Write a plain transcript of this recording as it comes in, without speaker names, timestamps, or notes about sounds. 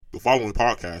The following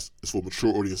podcast is for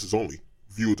mature audiences only.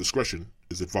 Viewer discretion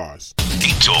is advised.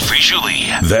 It's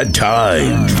officially that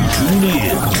time to tune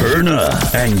in, turn up,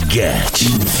 and get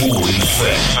in full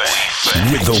effect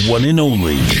with the one and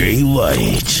only Jay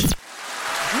Light.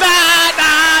 Nah,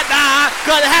 nah, nah,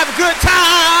 gonna have a good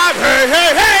time. Hey,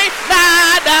 hey, hey.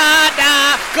 Nah, nah,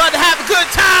 nah, gonna have a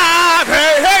good time.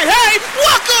 Hey, hey, hey.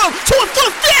 Welcome to A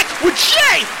Full Effect with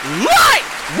Jay Light.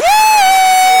 Woo!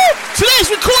 Today's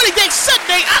recording date,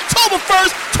 Sunday, October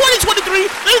 1st, 2023.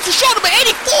 This is show number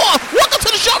 84. Welcome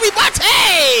to the show,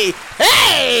 everybody.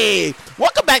 Hey!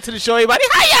 Welcome back to the show, everybody.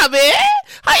 How y'all been?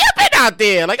 How y'all been out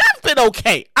there? Like, I've been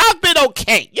okay.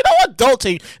 You know what?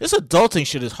 This adulting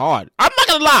shit is hard. I'm not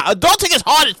gonna lie. Adulting is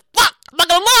hard as fuck. I'm not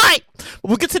gonna lie. But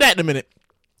we'll get to that in a minute.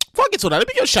 Before I get to that, let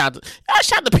me give a shout out. I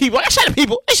shout out to people.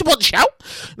 They support the show.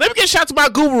 Let me give a shout out to my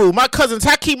guru, my cousin,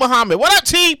 Taki Muhammad. What up,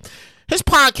 T? His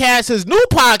new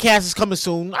podcast is coming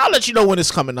soon. I'll let you know when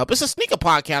it's coming up. It's a sneaker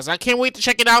podcast. I can't wait to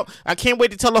check it out. I can't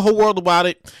wait to tell the whole world about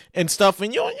it and stuff.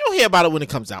 And you'll hear about it when it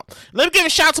comes out. Let me give a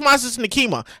shout out to my sister,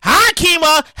 Nikema. Hi,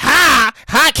 Kima.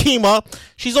 Hi, Kima.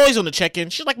 She's always on the check-in.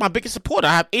 She's like my biggest supporter.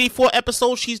 I have 84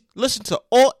 episodes. She's listened to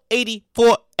all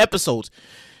 84 episodes.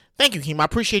 Thank you, Kima. I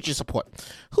appreciate your support.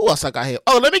 Who else I got here?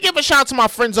 Oh, let me give a shout out to my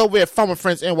friends over at Farmer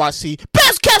Friends NYC.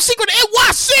 Best kept secret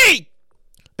NYC.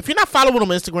 If you're not following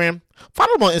them on Instagram,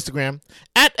 follow them on Instagram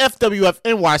at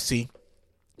FWFNYC. In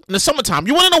the summertime,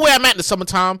 you want to know where I'm at in the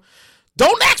summertime?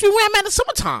 Don't ask me where I'm at in the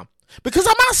summertime because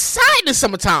I'm outside in the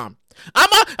summertime. I'm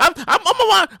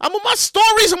on my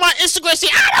stories on my Instagram. See,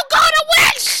 I don't go to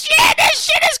work. Shit, this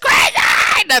shit is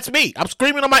crazy. That's me. I'm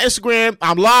screaming on my Instagram.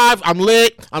 I'm live. I'm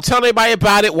lit. I'm telling everybody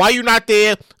about it. Why you not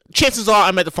there? Chances are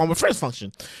I'm at the Farmer Friends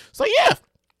function. So yeah,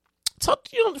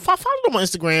 if I follow them on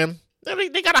Instagram.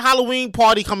 They got a Halloween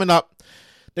party coming up.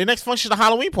 Their next function is a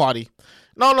Halloween party.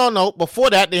 No. Before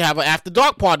that, they have an after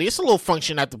dark party. It's a little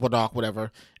function after dark,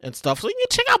 whatever, and stuff. So you can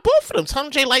check out both of them. Tell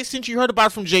them Jay Light sent you. Heard about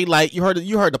it from Jay Light. You heard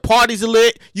the parties are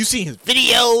lit. You see his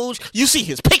videos. You see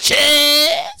his pictures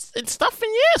and stuff.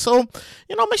 And yeah, so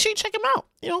make sure you check him out.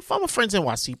 Farmer Friends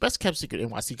NYC, best kept secret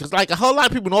NYC, because like a whole lot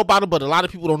of people know about him, but a lot of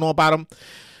people don't know about him.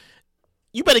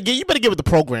 You better get with the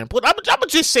program. But I'm gonna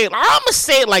just say it. I'm gonna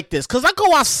say it like this, cause I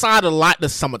go outside a lot in the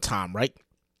summertime, right?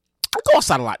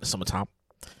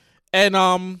 And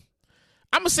I'm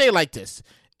gonna say it like this: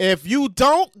 if you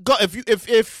don't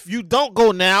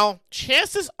go now,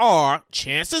 chances are,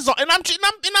 and I'm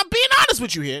being honest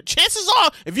with you here. Chances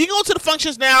are, if you go to the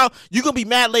functions now, you're gonna be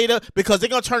mad later because they're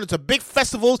gonna turn into big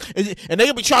festivals and they're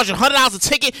gonna be charging $100 a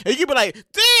ticket, and you be like,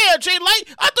 "Damn, Jay Light,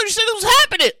 I thought you said it was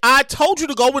happening." I told you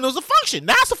to go when it was a function.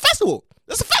 Now it's a festival.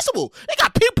 It's a festival. They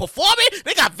got people performing.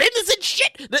 They got vendors and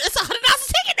shit. It's $100 a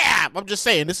ticket now. I'm just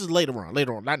saying, this is later on,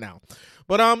 not now.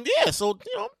 But yeah, so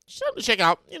something to check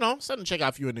out. Something to check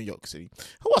out if you're in New York City.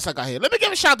 Who else I got here? Let me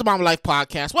give a shout out to Mama Life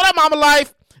Podcast. What up, Mama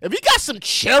Life? If you got some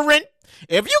cheering,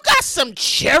 and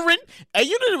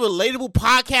you need a relatable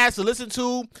podcast to listen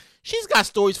to, she's got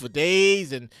stories for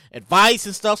days and advice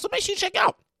and stuff. So make sure you check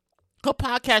out her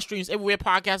podcast streams everywhere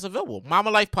podcasts available.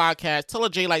 Mama Life Podcast. Tell her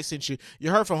Jay Light sent you.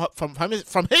 You heard from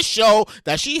his show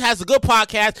that she has a good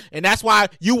podcast, and that's why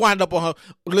you wind up on her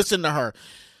listening to her.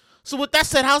 So with that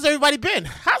said, how's everybody been?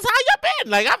 How y'all been?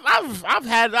 Like I've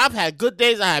had good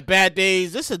days, I had bad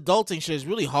days. This adulting shit is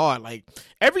really hard. Like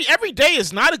every day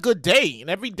is not a good day, and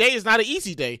every day is not an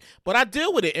easy day. But I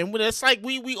deal with it, and when it's like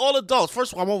we all adults.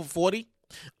 First of all, I'm over 40.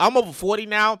 I'm over 40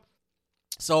 now,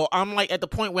 so I'm like at the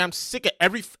point where I'm sick of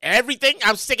everything.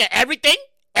 I'm sick of everything.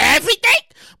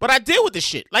 But I deal with the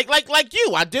shit. Like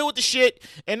you, I deal with the shit,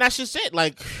 and that's just it.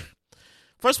 Like,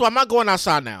 first of all, I'm not going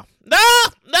outside now. No,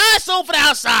 it's over for the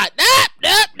outside.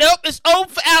 Nope, it's over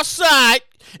for outside.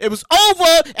 It was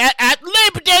over at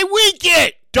Labor Day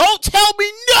weekend. Don't tell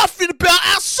me nothing about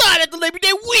outside at the Labor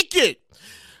Day weekend.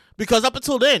 Because up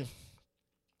until then,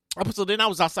 I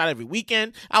was outside every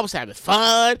weekend. I was having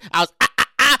fun. I was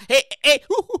hey,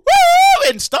 woo,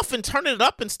 and stuff, and turning it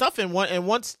up and stuff. And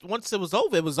once it was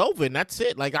over, and that's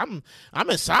it. Like I'm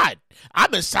inside.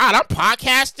 I'm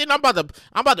podcasting. I'm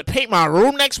about to paint my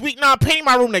room next week. No, I'm painting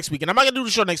my room next weekend. I'm not gonna do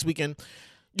the show next weekend.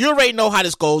 You already know how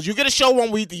this goes. You get a show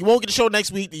one week, you won't get a show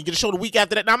next week. You get a show the week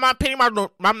after that. Now I'm not painting my room.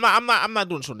 I'm not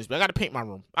doing the show next week. I gotta paint my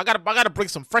room. I gotta bring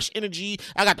some fresh energy.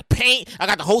 I got the paint. I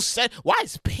got the whole set. Why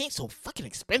is paint so fucking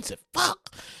expensive?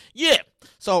 Fuck. Yeah.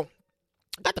 So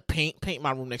I got to paint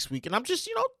my room next week, and I'm just,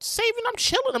 saving. I'm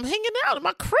chilling. I'm hanging out in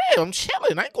my crib. I'm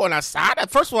chilling. I ain't going outside.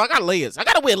 First of all, I got layers. I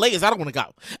got to wear layers. I don't want to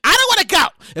go.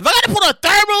 If I got to put on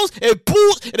thermals and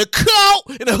boots and a coat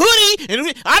and a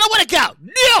hoodie, I don't want to go.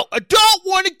 No, I don't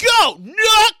want to go.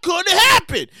 Not going to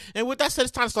happen. And with that said,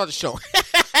 it's time to start the show.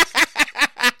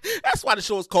 That's why the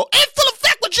show is called In Full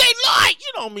Effect with Jay Lloyd.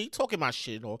 You know me, talking my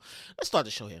shit. Let's start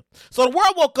the show here. So the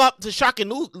world woke up to shocking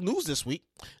news this week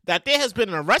that there has been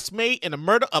an arrest made in the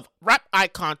murder of rap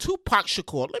icon Tupac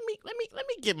Shakur. Let me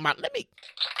get my. Okay,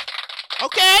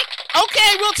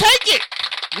 we'll take it.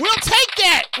 We'll take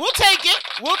that. We'll take it.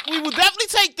 We will definitely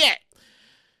take that.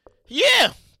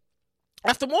 Yeah.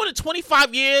 After more than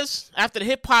 25 years after the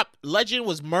hip-hop legend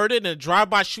was murdered in a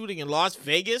drive-by shooting in Las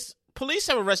Vegas, police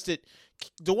have arrested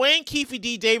Dwayne Keefe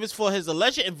D. Davis for his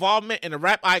alleged involvement in the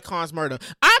rap icon's murder.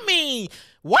 I mean,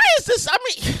 why is this? I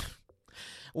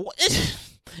mean,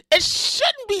 it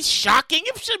shouldn't be shocking.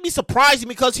 It shouldn't be surprising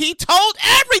because he told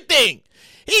everything.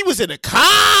 He was in the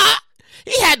car.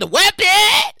 He had the weapon.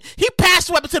 He passed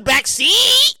the weapon to the back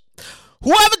seat.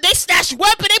 Whoever, they snatched the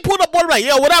weapon, they pulled up on him like,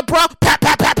 yo, what up, bro? Pat,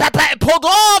 and pulled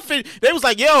off. And they was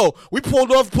like, yo, we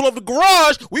pulled off the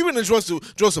garage. We went and drove some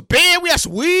beer. We had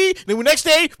some weed. Then the next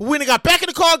day, we went and got back in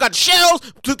the car, got the shells,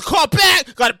 took the car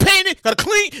back, got it painted, got it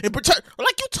clean, and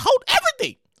like, you told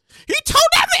everything. He told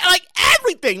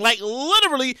everything. Like,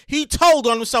 literally, he told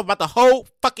on himself about the whole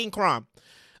fucking crime.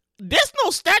 There's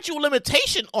no statute of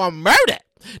limitation on murder.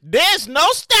 There's no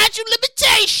statute of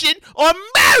limitation on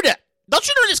murder. Don't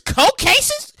you know there's cold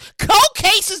cases? Cold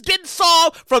cases getting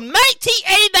solved from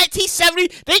 1980, 1970.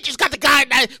 They just got the guy in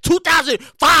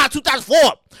 2005, 2004,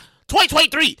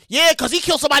 2023. Yeah, because he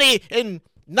killed somebody in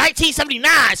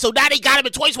 1979. So now they got him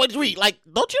in 2023. Like,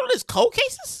 don't you know there's cold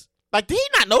cases? Like, did he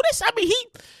not know this? I mean,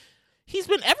 he's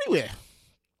been everywhere.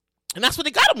 And that's what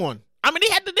they got him on. I mean,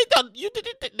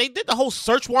 they did the whole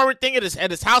search warrant thing at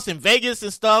his house in Vegas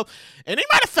and stuff, and they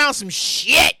might have found some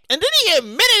shit, and then he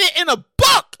admitted it in a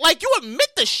book. Like, you admit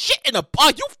the shit in a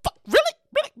book? Really?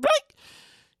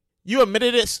 You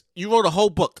admitted this? You wrote a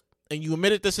whole book, and you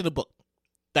admitted this in the book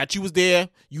that you was there,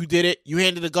 you did it, you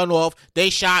handed the gun off, they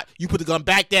shot, you put the gun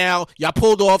back down, y'all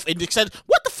pulled off, and said,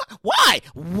 what the fuck? Why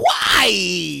would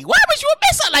you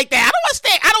admit something like that? I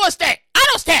don't understand.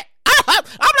 I'm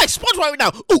like SpongeBob right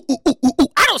now. Ooh.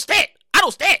 I don't stand.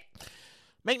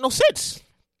 Make no sense.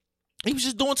 He was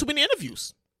just doing too many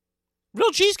interviews.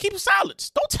 Real G's keep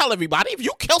silence. Don't tell everybody. If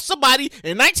you kill somebody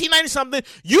in 1990-something,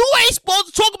 you ain't supposed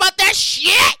to talk about that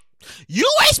shit. You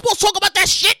ain't supposed to talk about that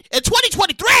shit in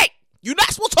 2023. You're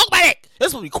not supposed to talk about it.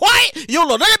 It's supposed to be quiet. You don't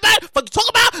know nothing about it. Fuck you talk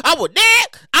about. I wasn't there.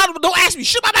 Don't ask me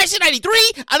shit about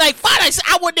 1993. I'm like, fine.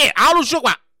 I wasn't there. I don't know what you're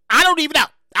talking about. I don't even know.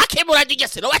 I came on that thing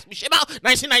yesterday. Don't ask me shit about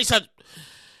 1997.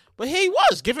 But here he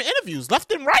was giving interviews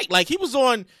left and right. Like, he was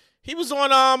on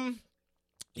YouTube.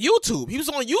 He was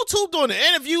on YouTube doing the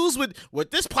interviews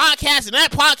with this podcast and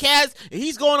that podcast, and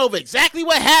he's going over exactly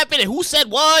what happened and who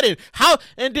said what and how.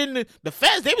 And then the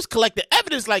feds, they was collecting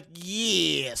evidence like,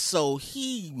 yeah, so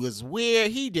he was where,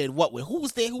 he did what with, who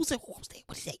was there, what did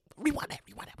he say? Rewind that,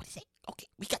 what did he say? Okay,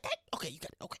 we got that? Okay, you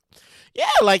got it, okay. Yeah,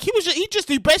 like, he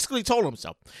basically told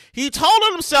himself. He told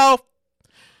himself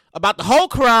about the whole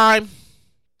crime,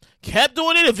 kept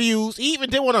doing interviews. He even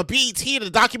did one on BET in the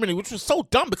documentary, which was so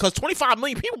dumb because 25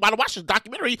 million people about to watch the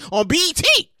documentary on BET.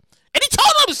 And he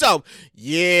told himself,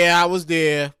 yeah, I was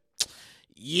there.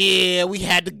 Yeah, we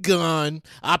had the gun.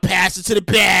 I passed it to the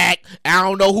back. I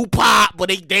don't know who popped, but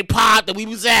they popped and we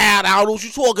was out. I don't know what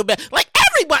you talking about. Like,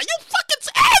 everybody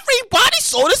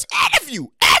saw this interview.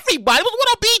 Everybody. It was one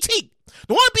on BET.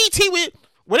 The one on BET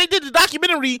when they did the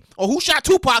documentary on who shot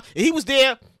Tupac, and he was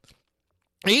there.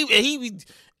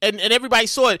 And everybody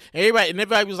saw it. And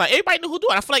everybody was like, everybody knew who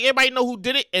did it. I feel like everybody know who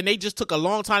did it, and they just took a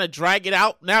long time to drag it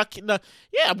out. Now,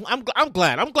 yeah, I'm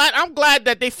glad. I'm glad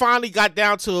that they finally got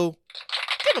down to.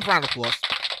 Give them a round of applause.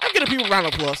 I'm giving people a round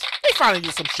of applause. They finally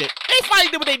did some shit. They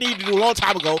finally did what they needed to do a long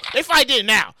time ago. They finally did it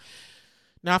now.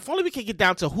 Now, if only we can get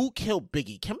down to who killed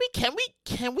Biggie. Can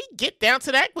we get down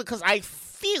to that? Because I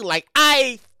feel like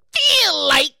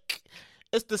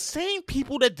it's the same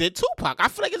people that did Tupac. I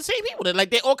feel like it's the same people that,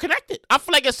 like, they're all connected. I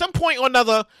feel like at some point or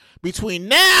another, between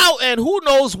now and who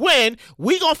knows when,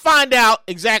 we gonna find out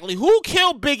exactly who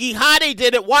killed Biggie, how they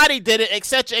did it, why they did it,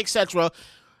 etc., etc.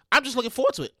 I'm just looking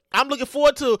forward to it. I'm looking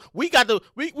forward to, we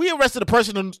arrested the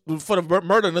person for the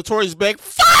murder of Notorious Big.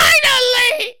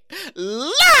 Finally!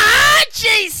 Lord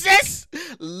Jesus!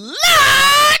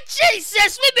 Lord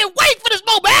Jesus! We've been waiting for this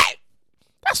moment.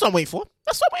 That's what I'm waiting for.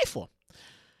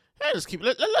 Hey, let's keep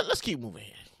moving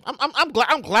here. I'm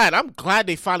glad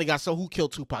they finally got who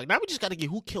killed Tupac. Now we just got to get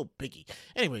who killed Biggie.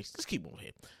 Anyways, let's keep moving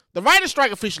here. The writer's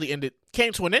strike officially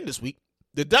came to an end this week.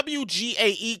 The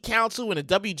WGAE Council and the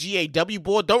WGAW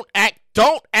board don't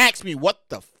ask me what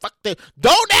the fuck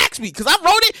don't ask me, because I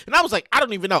wrote it and I was like, I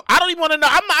don't even know. I don't even want to know.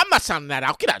 I'm not sounding that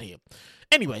out. Get out of here.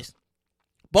 Anyways,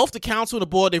 both the council and the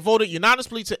board, they voted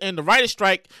unanimously to end the writer's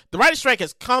strike. The writer's strike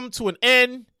has come to an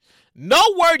end No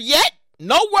word yet.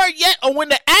 No word yet on when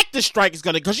the actors strike is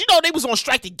gonna, because you know they was on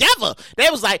strike together. They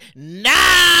was like,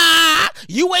 nah,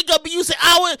 you ain't gonna be using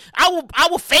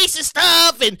our face and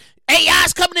stuff, and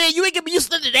AI's coming in. You ain't gonna be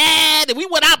using none of that, and we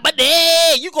want our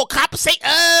money. You gonna compensate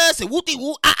us and wooty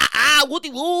woo, wooty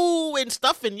woo and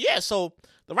stuff, and yeah. So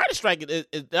the writer strike, they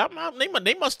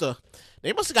must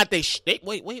have got they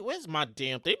wait, where's my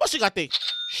damn thing? They must have got they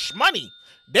shmoney.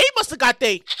 They must have got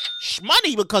they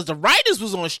shmoney because the writers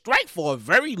was on strike for a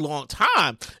very long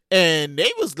time, and they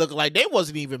was looking like they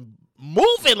wasn't even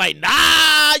moving. Like,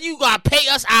 nah, you gotta pay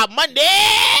us our money,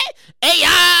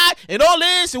 AI, and all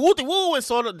this, and wooty woo, and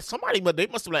so they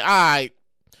must have like,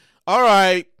 all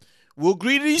right, we'll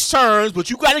agree to these terms, but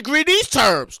you gotta agree to these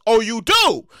terms. Oh, you do?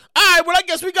 All right, well, I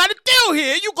guess we got a deal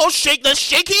here. You go let's shake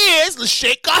hands, let's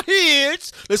shake our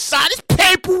hands, let's sign this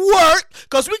paperwork,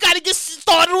 because we gotta get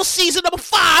started on season number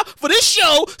 5 for this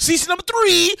show, season number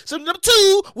 3, season number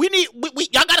 2,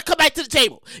 y'all gotta come back to the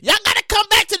table. Y'all gotta come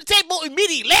back to the table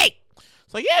immediately.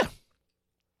 So, yeah.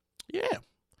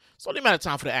 It's only a matter of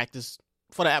time for the actors.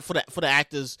 For the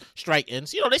actors strike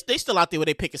ends. You know, they still out there where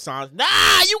they picking songs. Nah,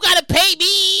 you gotta pay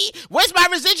me. Where's my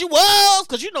residuals?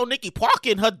 Because you know Nikki Parker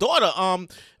and her daughter.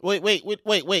 Wait.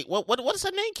 What is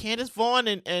her name? Candace Vaughn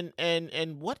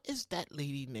and what is that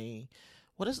lady name?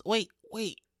 What is wait.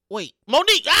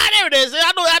 Monique. There it is.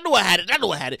 I knew I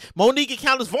had it. Monique and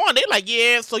Candace Vaughn. They like,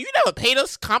 yeah. So you never paid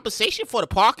us compensation for the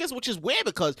Parkers, which is weird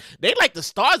because they like the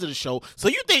stars of the show. So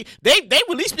you think they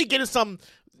would at least be getting some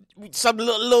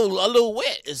little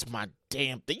wet is my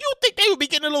damn thing. You think they would be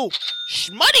getting a little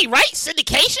shmoney, right?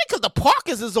 Syndication, because the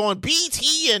Parkers is on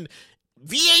BT and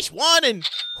VH1 and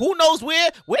who knows where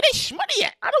they shmoney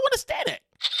at. I don't understand that.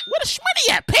 Where the shmoney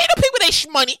at? Pay the people they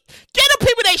shmoney. Get the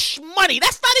people they shmoney.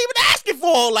 That's not even asking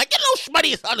for. Like, get a little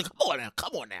shmoney.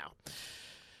 Come on now.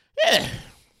 Yeah.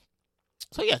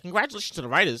 So yeah, congratulations to the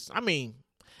writers. I mean,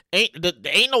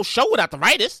 ain't no show without the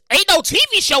writers. Ain't no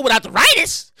TV show without the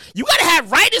writers. You gotta have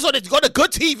writers on a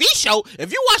good TV show.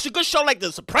 If you watch a good show like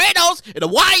The Sopranos and The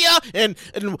Wire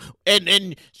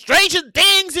and Stranger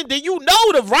Things, and then you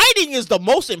know the writing is the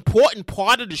most important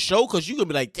part of the show, because you gonna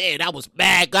be like, damn, that was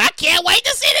bad. I can't wait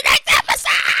to see the next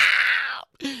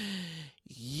episode.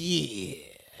 Yeah.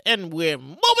 And we're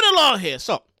moving along here.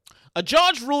 So, a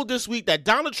judge ruled this week that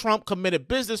Donald Trump committed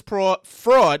business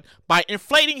fraud by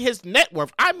inflating his net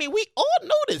worth. I mean, we all know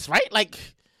this, right? Like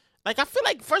I feel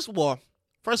like, first of all,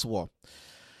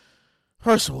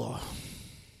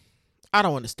 I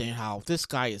don't understand how this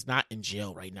guy is not in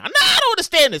jail right now. No, I don't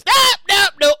understand this. No,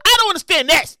 I don't understand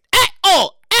this at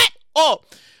all.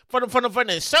 From the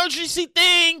insurgency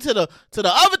thing to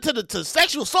the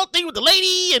sexual assault thing with the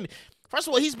lady. And first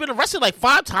of all, he's been arrested like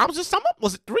 5 times this summer.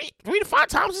 Was it 3 to 5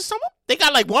 times this summer? They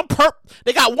got like one perp.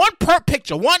 They got one perp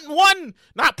picture. One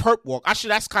not perp walk. Actually,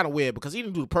 that's kind of weird because he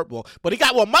didn't do the perp walk. But he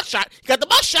got one mugshot. He got the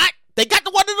mugshot. They got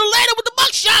the one in Atlanta with the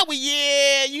mugshot. Well,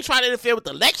 yeah, you trying to interfere with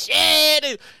the election.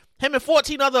 And him and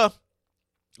 14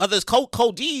 others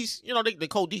code D's. You know, they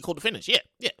code D, co-defendants. Yeah.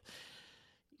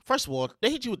 First of all,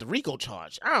 they hit you with the RICO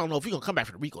charge. I don't know if you're going to come back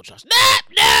for the RICO charge. Nope.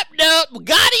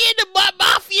 Gotti and the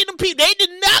Mafia and the people, they did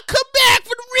not come back for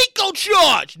the RICO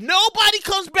charge. Nobody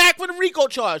comes back for the RICO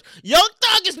charge. Young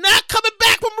Thug is not coming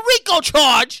back from a RICO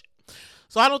charge.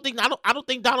 So I don't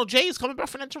think Donald J is coming back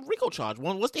for that RICO charge.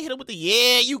 Once they hit him with the,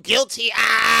 yeah, you guilty,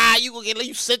 you gonna get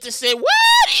you sentenced.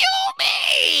 What do you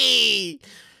mean?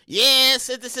 Yeah,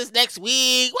 sentences next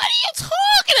week. What are you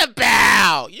talking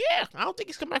about? Yeah, I don't think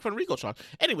he's coming back from the RICO charge.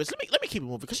 Anyways, let me keep it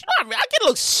moving, because I get a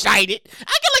little excited.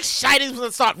 When I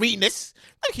start reading this.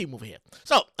 Let me keep moving here.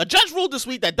 So, a judge ruled this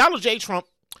week that Donald J. Trump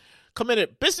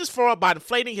committed business fraud by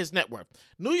inflating his net worth.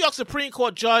 New York Supreme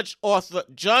Court Justice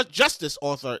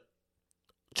Arthur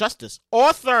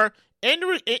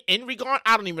Enrigan.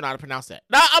 I don't even know how to pronounce that.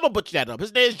 Nah, I'm gonna butcher that up.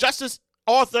 His name is Justice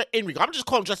Arthur Enrigan. I'm just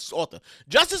calling him Justice Arthur.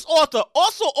 Justice Arthur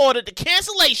also ordered the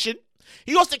cancellation.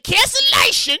 He wants the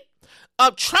cancellation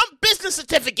of Trump business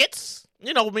certificates.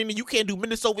 You know, meaning you can't do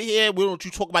minutes over here. We don't you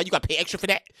talk about you got to pay extra for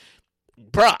that,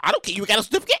 bruh. I don't care. You ain't got no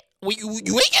certificate. You ain't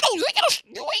get no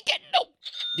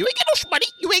money.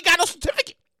 You ain't got no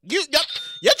certificate. Your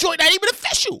joint not even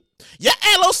official. Your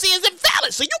LLC is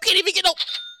invalid, so you can't even get no.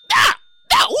 Nah.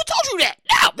 Who told you that?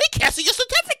 No, they cancel your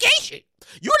certification.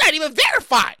 You're not even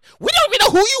verified. We don't even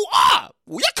know who you are.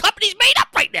 Your company's made up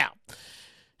right now.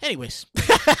 Anyways.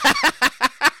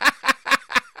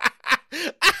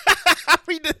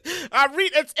 I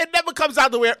read it. It never comes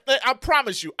out the way. I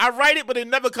promise you. I write it, but it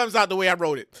never comes out the way I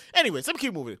wrote it. Anyways, let me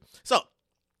keep moving. So,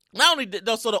 not only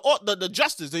the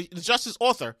justice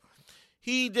Arthur,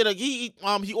 he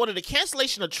ordered a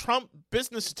cancellation of Trump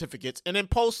business certificates and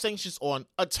imposed sanctions on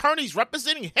attorneys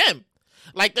representing him.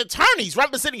 Like the attorneys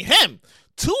representing him,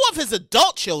 2 of his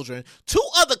adult children, 2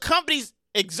 other companies,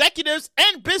 executives,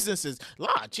 and businesses.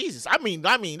 Lord Jesus, I mean,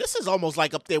 this is almost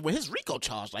like up there with his RICO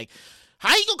charge. Like,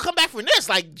 how he gonna come back from this?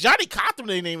 Like, Johnny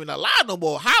Cochran ain't even alive no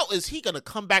more. How is he gonna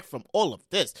come back from all of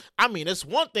this? I mean, it's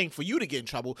one thing for you to get in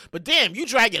trouble, but damn, you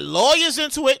dragging lawyers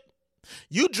into it.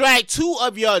 You drag 2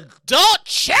 of your adult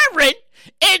children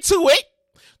into it.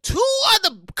 2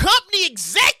 other company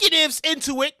executives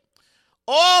into it.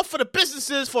 All for the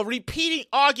businesses for repeating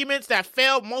arguments that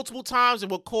failed multiple times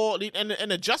and were called,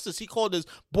 and the justice, he called this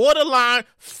borderline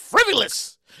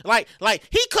frivolous. Like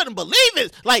he couldn't believe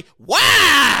it. Like,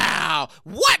 wow,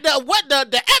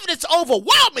 the evidence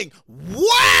overwhelming.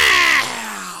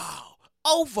 Wow,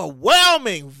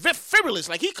 overwhelming, frivolous.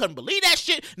 Like he couldn't believe that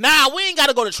shit. Nah, we ain't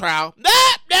gotta go to trial. Nah,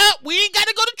 we ain't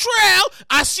gotta go to trial.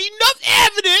 I see enough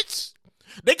evidence.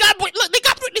 They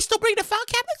still bringing the file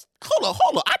cabinets? Hold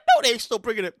on. I know they still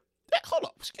bringing it. Hold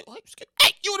on.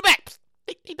 Hey, you in the back.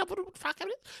 They done with the file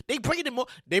cabinets? They bringing in more.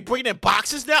 They bringing in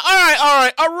boxes now.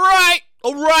 All right.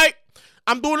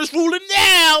 I'm doing this ruling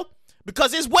now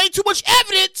because there's way too much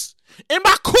evidence in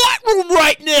my courtroom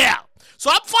right now. So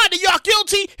I'm finding y'all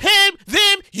guilty. Him,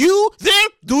 them, you, them.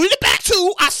 Do it back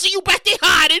too. I see you back there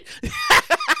hiding.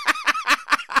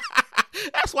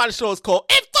 That's why the show is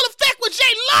called In Full Effect with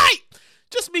Jay Light.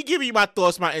 Just me giving you my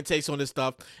thoughts, my intakes on this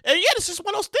stuff. And yeah, this is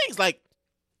one of those things. Like,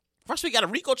 first we got a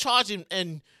RICO charge in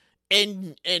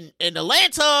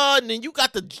Atlanta, and then you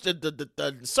got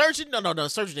the surgeon. No, the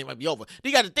surgeon thing might be over.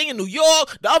 Then you got the thing in New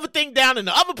York, the other thing down in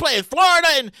the other place in Florida,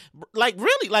 and like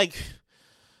really, like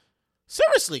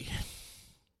seriously,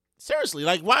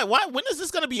 like why? When is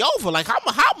this gonna be over? Like how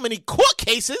many court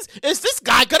cases is this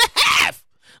guy gonna have?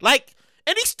 Like.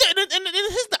 And he's still, and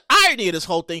here's the irony of this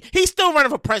whole thing. He's still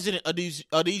running for president of these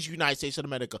United States of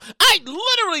America. I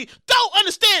literally don't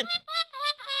understand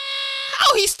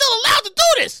how he's still allowed to do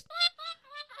this.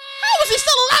 How is he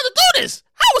still allowed to do this?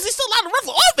 How is he still allowed to run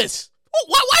for office?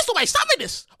 Why is somebody stopping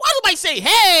this? Why is somebody saying,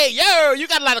 hey, you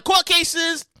got a lot of court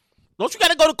cases. Don't you got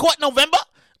to go to court in November?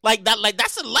 Like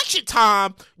that's election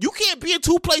time. You can't be in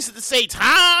 2 places at the same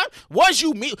time. What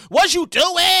you mean? What you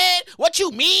doing? What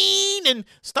you mean? And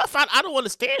stuff I don't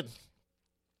understand.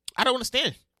 I don't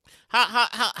understand.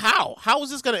 How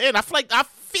is this gonna end? I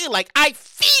feel like,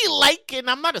 and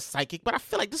I'm not a psychic, but I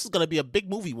feel like this is gonna be a big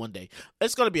movie one day.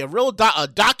 It's gonna be a real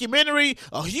documentary,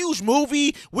 a huge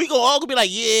movie. We all gonna be like,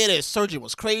 yeah, that surgeon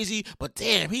was crazy, but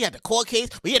damn, he had the court case.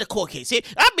 But he had the court case.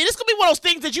 I mean, it's gonna be one of those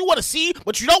things that you want to see,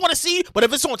 but you don't want to see. But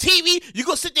if it's on TV, you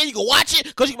go sit there, you go watch it,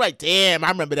 because you're like, damn,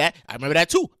 I remember that. I remember that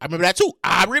too.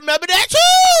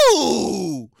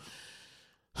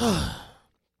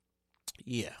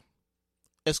 Yeah.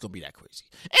 It's going to be that crazy.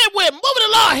 And we're moving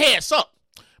along here. So,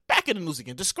 back in the news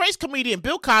again. Disgraced comedian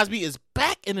Bill Cosby is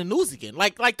back in the news again.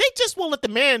 Like they just won't let the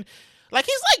man, like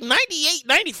he's like 98,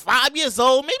 95 years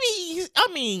old. Maybe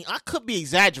I could be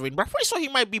exaggerating, but I'm pretty sure he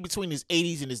might be between his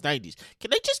 80s and his 90s.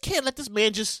 They just can't let this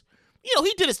man just,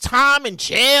 he did his time in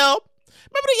jail.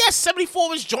 Remember he had 74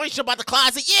 of his joints up out the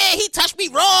closet? Yeah, he touched me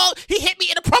wrong. He hit me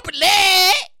inappropriately.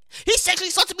 He sexually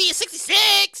assaulted me in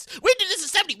 66. We did this in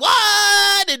 71.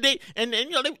 And they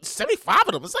 75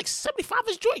 of them. It's like 75 of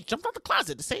his joints jumped out the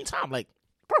closet at the same time. Like,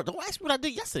 bro, don't ask me what I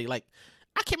did yesterday. Like,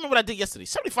 I can't remember what I did yesterday.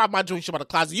 75 of my joints jumped out the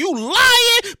closet. You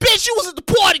lying? Bitch, you was at the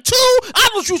party too. I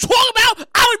know what you was talking about.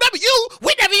 I don't remember you.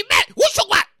 We never even met. What you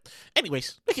talking about?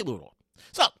 Anyways, make it move on.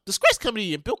 So, disgraced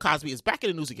comedian Bill Cosby is back in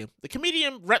the news again. The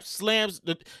comedian slams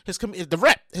his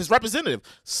representative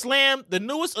slammed the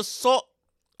newest assault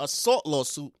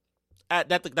lawsuit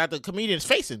that the comedian is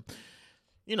facing.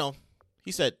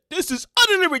 He said, "This is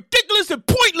utterly ridiculous and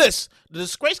pointless." The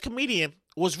disgraced comedian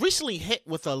was recently hit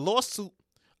with an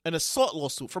assault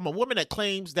lawsuit from a woman that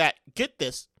claims that, get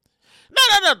this. No.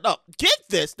 Get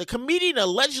this. The comedian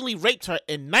allegedly raped her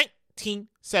in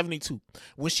 1972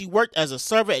 when she worked as a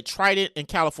server at Trident in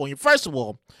California. First of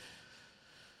all,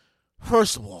 it's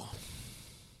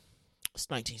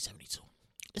 1972.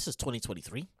 This is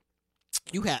 2023.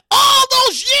 You had all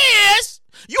those years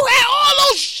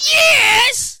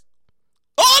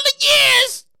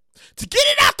to get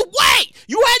it out the way.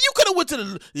 You could have went to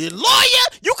the lawyer.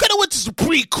 You could have went to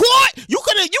Supreme Court. You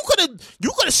could have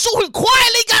sued him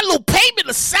quietly. Got a little payment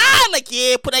aside. Like,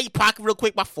 yeah, put that in your pocket real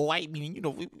quick. My fault. It's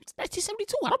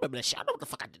 1972. I don't remember that shit. I don't know what the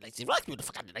fuck I did. What the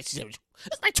fuck I did 1972.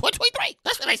 It's like 2023.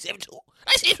 That's 1972.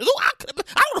 1972. I don't know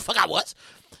what the fuck I was.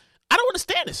 I don't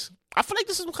understand this. I feel like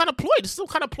this is some kind of ploy. This is some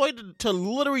kind of ploy to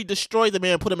literally destroy the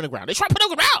man and put him in the ground. They try to put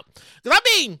him in the ground.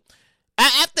 Because,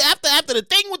 After the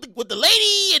thing with the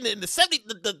lady and the 70,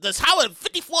 the Howard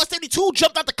 54, 72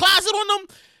 jumped out the closet on them,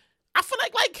 I feel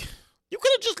like you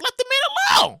could have just left the man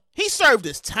alone. He served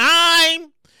his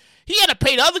time. He had to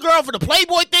pay the other girl for the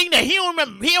Playboy thing that he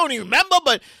don't even remember,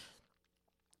 but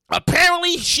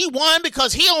apparently she won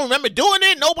because he don't remember doing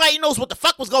it. Nobody knows what the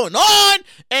fuck was going on.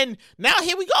 And now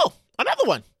here we go. Another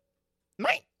one.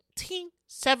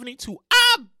 1972.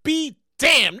 I'll be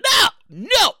damned.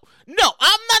 No.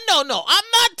 I'm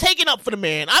not taking up for the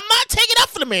man. I'm not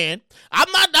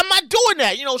doing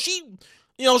that.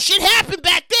 Shit happened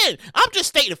back then. I'm just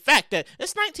stating the fact that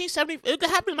it's 1970. It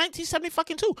happened in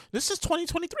 1972. This is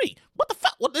 2023. What the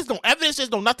fuck? There's no evidence.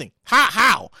 There's no nothing.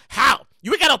 How?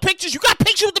 You ain't got no pictures. You got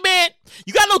pictures with the man.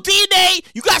 You got no DNA.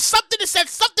 You got something that said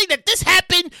something that this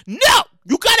happened. No,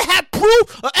 you gotta have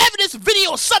proof or evidence,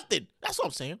 video or something. That's what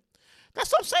I'm saying.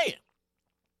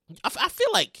 I feel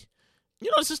like,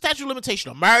 it's a statute of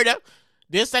limitation on murder.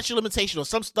 There's statute of limitation on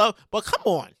some stuff. But come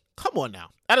on now.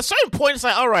 At a certain point, it's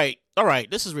like, all right,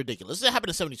 this is ridiculous. This happened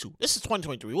in 72. This is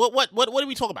 2023. What are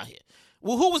we talking about here?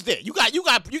 Well, who was there? You got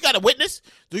a witness?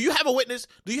 Do you have a witness?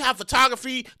 Do you have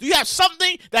photography? Do you have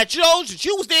something that shows that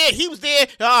you was there, he was there?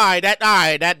 All right,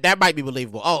 that might be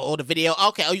believable. Oh, the video.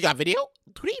 Okay. Oh, you got video?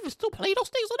 Do they even still play those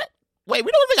things on that? Wait,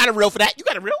 we don't even got a reel for that. You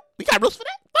got a reel? We got reels for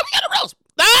that? No, we got a reels.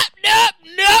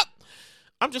 Nope.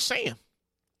 I'm just saying.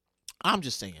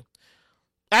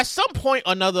 At some point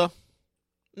or another,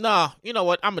 you know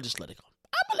what? I'm going to just let it go.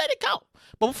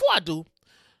 But before I do,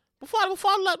 I'm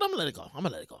gonna let it go.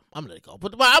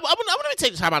 But I'm gonna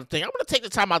take the time out to think. I'm gonna take the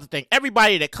time out to thank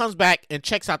everybody that comes back and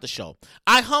checks out the show.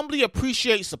 I humbly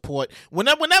appreciate support.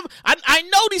 Whenever I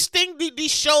know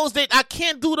these shows that I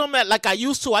can't do them like I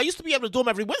used to. I used to be able to do them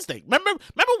every Wednesday. Remember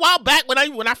a while back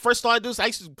when I first started this, I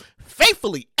used to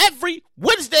faithfully every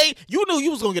Wednesday. You knew you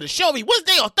was gonna get a show every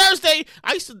Wednesday or Thursday.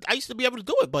 I used to be able to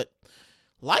do it, but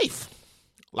life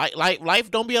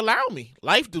don't be allowing me.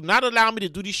 Life do not allow me to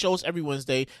do these shows every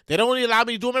Wednesday. They don't really allow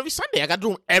me to do them every Sunday. I got to do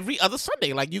them every other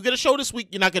Sunday. Like, you get a show this week,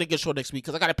 you're not going to get a show next week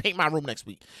because I got to paint my room next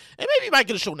week. And maybe you might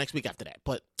get a show next week after that.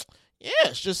 But, yeah,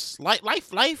 it's just life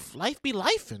be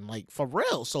lifing, like, for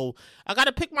real. So, I got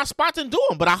to pick my spots and do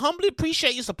them. But I humbly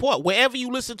appreciate your support. Wherever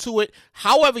you listen to it,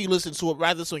 however you listen to it,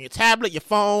 rather it's on your tablet, your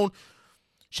phone.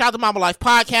 Shout out to Mama Life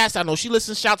Podcast. I know she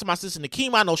listens. Shout out to my sister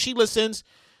Nakima. I know she listens.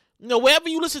 Wherever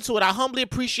you listen to it, I humbly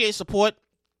appreciate support.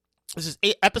 This is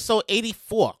episode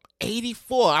 84.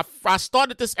 84. I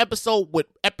started this episode with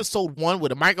episode 1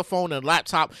 with a microphone and a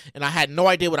laptop, and I had no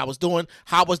idea what I was doing,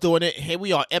 how I was doing it. Here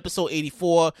we are, episode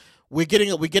 84. We're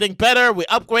getting better. We're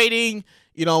upgrading.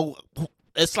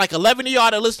 It's like 11 of y'all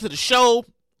that listen to the show.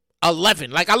 11.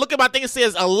 Like, I look at my thing, it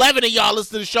says 11 of y'all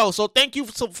listen to the show. So thank you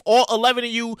for all 11 of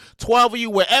you, 12 of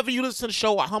you, wherever you listen to the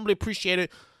show. I humbly appreciate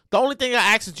it. The only thing I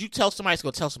ask is you tell somebody to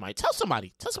go tell somebody. Tell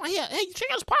somebody, hey, you check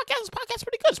out his podcast. His podcast's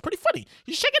pretty good. It's pretty funny.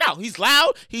 You check it out. He's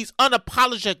loud. He's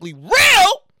unapologetically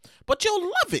real, but you'll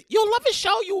love it. You'll love his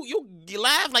show. You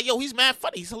laugh like, yo, he's mad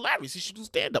funny. He's hilarious. He should do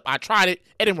stand-up. I tried it.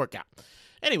 It didn't work out.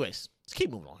 Anyways, let's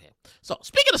keep moving on here. So,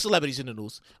 speaking of celebrities in the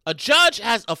news, a judge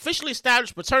has officially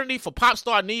established paternity for pop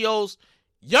star Neo's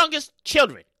youngest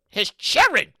children. His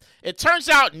children. It turns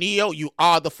out, Neo, you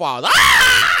are the father.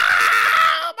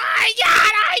 Oh, my God.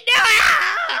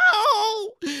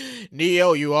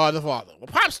 Neo, you are the father. Well,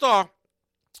 pop star,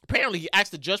 apparently he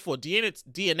asked the judge for a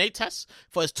DNA test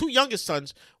for his 2 youngest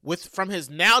sons from his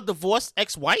now divorced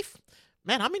ex-wife.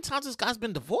 Man, how many times this guy's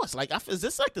been divorced? Like, is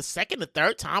this like the second or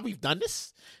third time we've done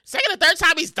this? Second or third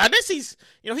time he's done this? He's,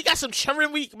 he got some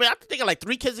children. I think like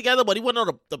 3 kids together, but he went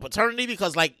on the paternity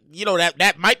because, like,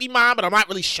 that might be mine, but I'm not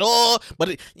really sure.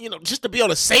 But, just to be on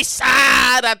the safe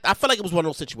side, I feel like it was one of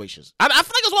those situations. I feel like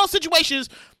it was one of those situations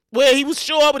where he was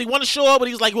sure, but he wasn't sure, but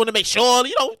he was like, he wanted to make sure,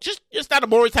 just not a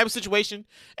Maury type of situation.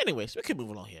 Anyways, we can move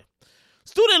along here.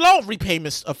 Student loan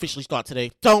repayments officially start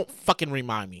today. Don't fucking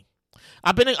remind me.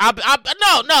 No, if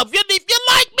you're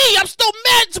like me, I'm still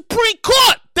mad at Supreme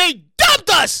Court. They dumped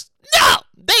us. No,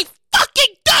 they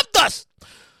fucking dumped us.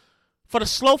 For the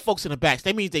slow folks in the backs,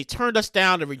 that means they turned us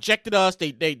down, they rejected us,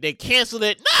 they canceled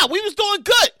it. Nah, we was doing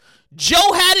good.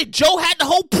 Joe had it. Joe had the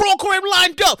whole program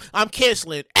lined up. I'm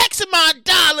canceling X amount of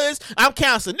dollars. I'm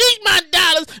canceling these amount of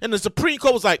dollars. And the Supreme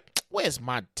Court was like, where's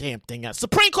my damn thing at?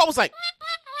 Supreme Court was like,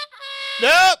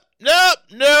 nope,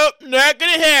 not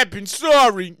gonna happen.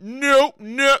 Sorry. Nope,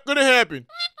 not gonna happen.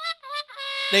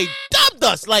 They dubbed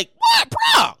us. Like, what,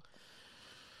 bro?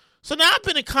 So now I've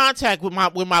been in contact with my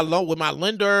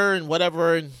lender and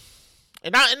whatever,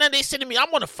 and then they said to me,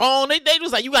 I'm on the phone. They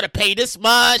was like, you got to pay this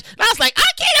much. And I was like, I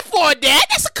can't afford that.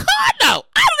 That's a car note.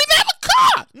 I don't even have a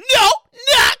car. No,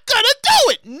 not gonna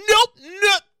do it. Nope,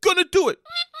 not gonna do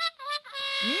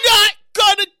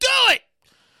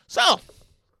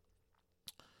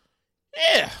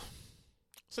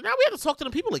So now we have to talk to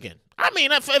the people again. I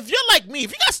mean, if you're like me,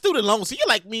 if you got student loans, so you're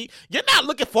like me, you're not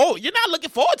looking forward. You're not looking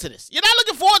forward to this. You're not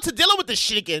looking forward to dealing with this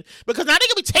shit again because now they're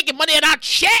gonna be taking money out of our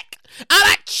check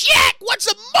once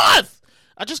a month.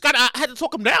 I had to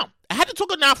talk them down. I had to talk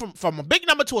them down from a big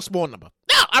number to a small number.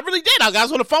 No, I really did. I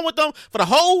was on the phone with them for the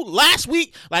whole last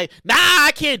week. Like, nah,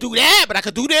 I can't do that, but I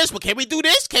could do this. But can we do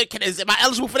this? Am I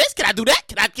eligible for this? Can I do that?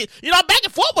 I'm back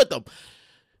and forth with them.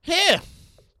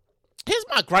 Here's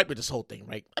my gripe with this whole thing,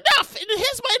 right? Now, you're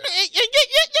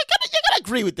gonna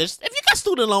agree with this. If you got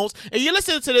student loans and you're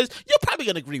listening to this, you're probably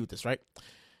gonna agree with this, right?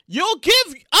 You'll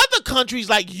give other countries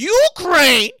like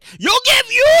Ukraine, $1 billion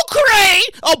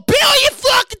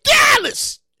fucking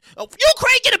dollars.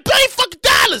 Ukraine get $1 billion fucking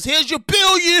dollars. Here's your $1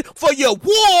 billion for your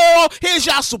war. Here's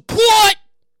your support.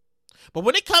 But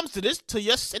when it comes to this, to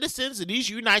your citizens in these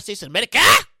United States of America,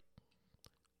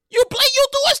 you do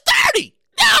us dirty.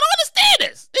 Now, I don't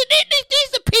understand this.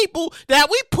 These are people that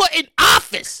we put in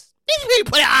office.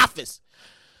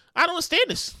 I don't understand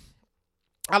this.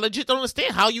 I legit don't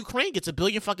understand how Ukraine gets $1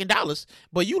 billion fucking dollars,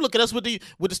 but you look at us with the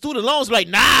student loans like,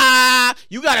 nah,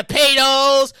 you gotta pay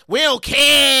those. We don't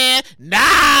care.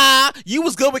 Nah, you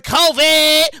was good with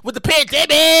COVID, with the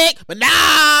pandemic, but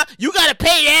nah, you gotta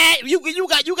pay that. You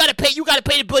gotta pay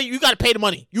the billion. You gotta pay the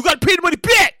money. You gotta pay the money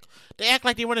back. They act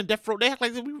like they run a death row. They act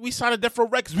like we signed a death row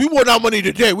records. We want our money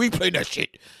today. We playing that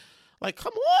shit. Like,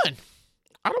 come on.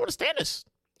 I don't understand this.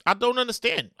 I don't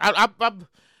understand.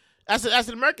 As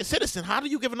an American citizen, how do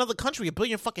you give another country $1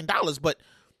 billion fucking dollars, but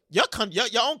your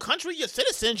own country, your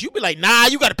citizens, you be like, nah,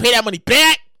 you gotta pay that money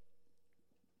back.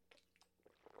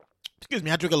 Excuse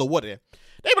me, I drink a little water there.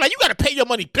 They be like, you gotta pay your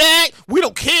money back. We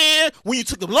don't care when you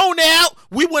took the loan out.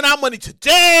 We want our money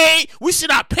today. We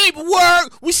send out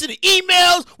paperwork. We send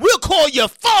emails. We'll call your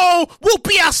phone. We'll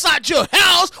be outside your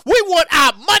house. We want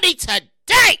our money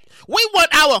today. We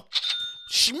want our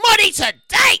money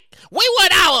today. We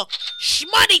want our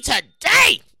money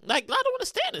today. Like, I don't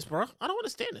understand this, bro. I don't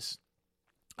understand this.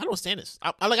 I'm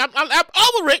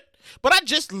over it, but I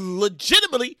just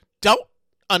legitimately don't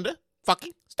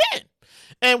fucking stand.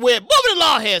 And we're moving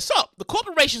along here. So the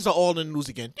corporations are all in the news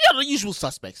again. Yeah, the usual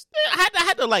suspects. I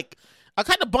had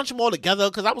to bunch them all together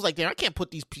because I was like, damn, I can't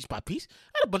put these piece by piece. I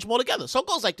had to bunch them all together. So it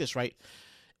goes like this, right?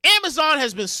 Amazon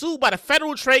has been sued by the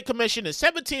Federal Trade Commission in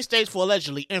 17 states for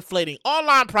allegedly inflating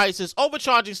online prices,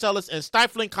 overcharging sellers, and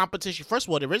stifling competition. First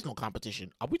of all, there is no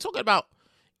competition. Are we talking about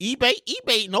eBay?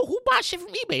 eBay, no, who buys shit from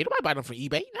eBay? Nobody buy them from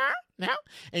eBay. Nah.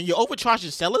 And you're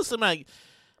overcharging sellers? I'm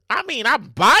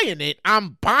buying it,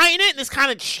 and it's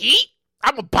kind of cheap.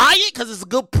 I'm going to buy it because it's a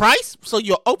good price. So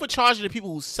you're overcharging the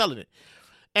people who's selling it.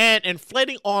 And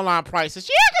inflating online prices.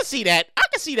 Yeah, I can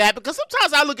see that because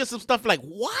sometimes I look at some stuff like,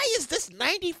 why is this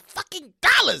 $90 fucking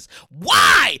dollars?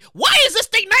 Why is this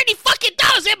thing $90 fucking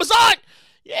dollars, Amazon?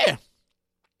 Yeah,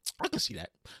 I can see that.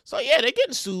 So yeah, they're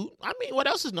getting sued. I mean, what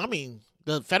else is?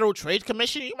 The Federal Trade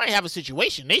Commission. You might have a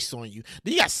situation they suing you.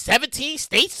 Then you got 17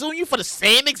 states suing you for the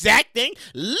same exact thing.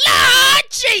 Lord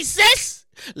Jesus.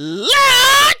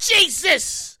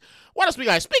 What else we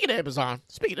got? Speaking of Amazon,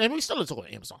 we still talking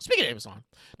about Amazon. Speaking of Amazon,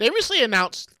 they recently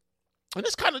announced, and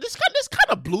this kind of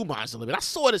blew my eyes a little bit. I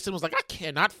saw this and was like, I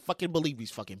cannot fucking believe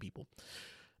these fucking people.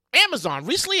 Amazon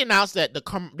recently announced that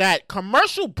that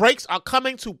commercial breaks are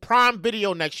coming to Prime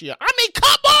Video next year. I mean,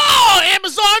 come on,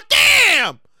 Amazon,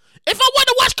 damn! If I want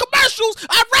to watch commercials,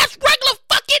 I watch regular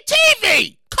fucking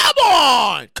TV. Come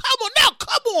on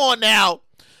now.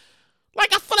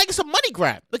 Like, I feel like it's a money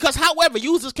grab. Because, however,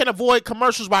 users can avoid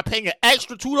commercials by paying an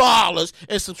extra $2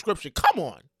 in subscription. Come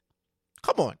on.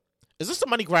 Is this a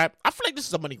money grab? I feel like this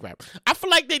is a money grab. I feel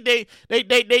like they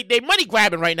money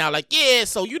grabbing right now. Like, yeah,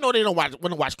 so you know they don't want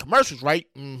to watch commercials, right?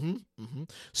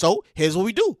 So, here's what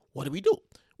we do. What do?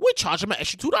 We charge them an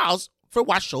extra $2 for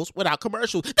watch shows without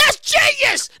commercials. That's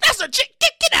genius!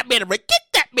 Get that man a raise. Get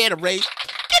that man a raise.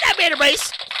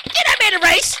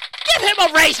 Give him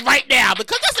a raise right now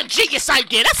because that's a genius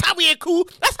idea. That's how we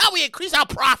increase our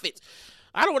profits.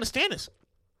 I don't understand this.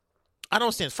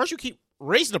 First, you keep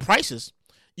raising the prices.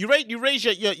 You raise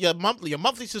your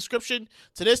monthly subscription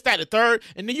to this, that, and the third,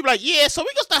 and then you be like, yeah, so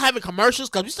we can start having commercials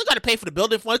because we still got to pay for the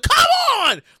building fund. Come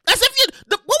on! That's if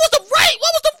what was the rate?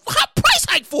 What was the price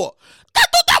hike for? I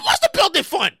thought that was the building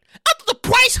fund. I thought the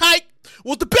price hike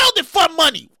was the building fund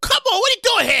money. Come on, what are you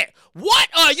doing here? What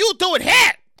are you doing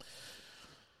here?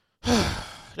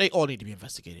 They all need to be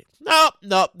investigated. No,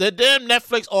 the damn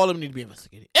Netflix, all of them need to be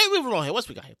investigated. Hey, moving on here. What's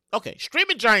we got here? Okay,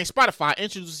 streaming giant Spotify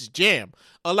introduces Jam,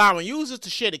 allowing users to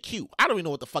share the queue. I don't even know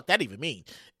what the fuck that even means.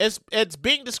 It's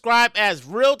being described as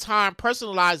real-time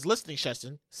personalized listening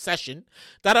session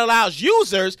that allows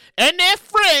users and their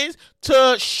friends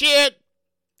to share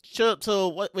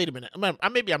Wait a minute.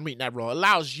 Maybe I'm reading that wrong.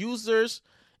 Allows users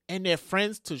and their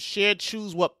friends to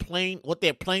choose what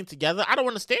they're playing together. I don't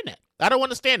understand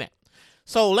that.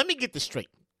 So let me get this straight.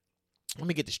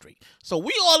 So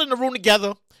we all in the room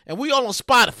together, and we all on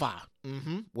Spotify.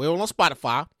 We're all on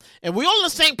Spotify, and we all in the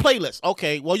same playlist.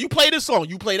 Okay, well, you play this song,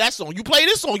 you play that song, you play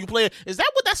this song, you play it. Is that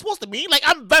what that's supposed to mean? Like,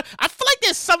 I feel like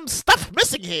there's some stuff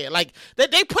missing here. Like, they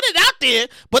put it out there,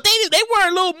 but they were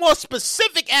a little more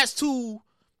specific as to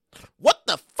what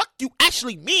the fuck you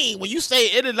actually mean when you say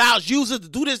it allows users to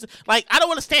do this. Like, I don't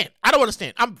understand.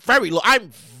 I'm very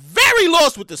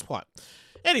lost with this part.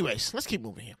 Anyways, let's keep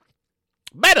moving here.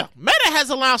 Meta has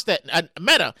announced that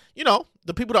Meta,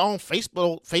 the people that own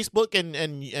Facebook and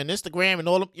Instagram and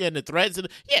all of and the threads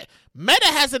Meta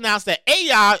has announced that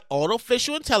AI,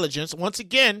 artificial intelligence, once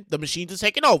again the machines are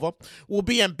taking over, will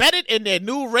be embedded in their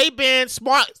new Ray-Ban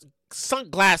smart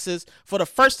sunglasses for the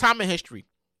first time in history.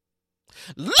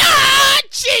 Lord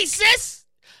Jesus!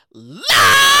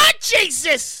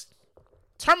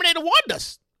 Terminator warned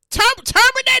us.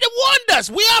 Terminator warned us.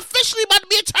 We are officially about to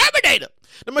be a Terminator.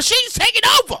 The machine's taking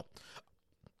over.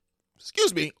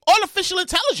 Excuse me. Artificial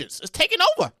intelligence is taking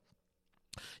over.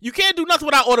 You can't do nothing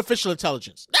without artificial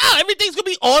intelligence. Now everything's going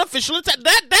to be artificial intelligence.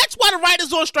 That's why the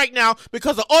writers on strike now,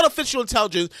 because of artificial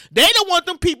intelligence. They don't want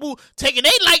them people taking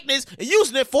their likeness and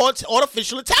using it for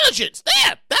artificial intelligence.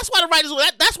 That's why the writers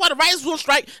on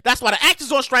strike. That's why the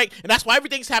actors on strike. And that's why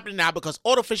everything's happening now, because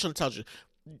artificial intelligence.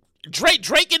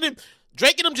 Drake and them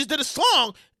just did a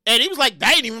song, and he was like,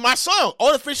 that ain't even my song.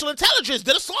 Artificial intelligence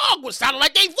did a song which sounded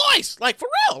like their voice. Like, for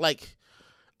real. Like,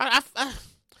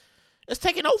 it's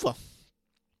taking over.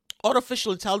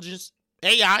 Artificial intelligence,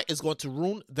 AI, is going to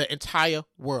ruin the entire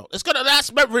world. It's going to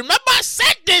last. Remember I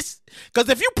said this, because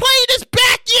if you play this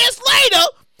back years later,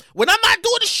 when I'm not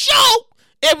doing the show,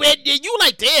 and you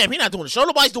like, damn, he not doing the show.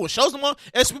 Nobody's doing shows no more.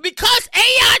 It's because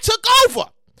AI took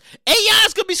over. AI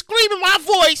is going to be screaming my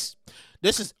voice.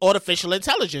 This is artificial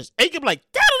intelligence. And you can be like,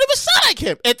 that don't even sound like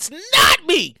him. It's not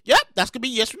me. Yep, that's going to be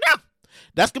years from now.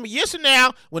 That's going to be years from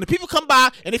now when the people come by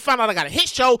and they find out I got a hit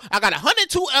show. I got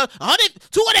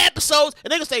 200 episodes. And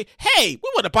they're going to say, hey,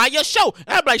 we want to buy your show.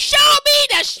 And I'm like, show me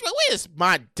that. Where's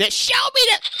my debt? Show me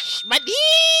that. Shmoney.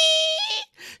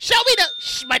 Show me the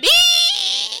shmoney.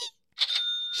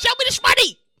 Show me the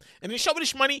shmoney. And then show me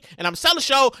this money, and I'm selling the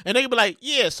show, and they be like,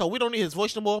 yeah, so we don't need his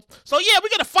voice no more. So yeah, we're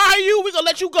gonna fire you, we're gonna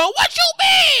let you go. What you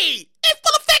mean? It's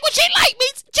full effect what J Light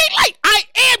means. J Light, I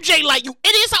am J Light, you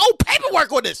idiots. I owe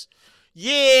paperwork on this.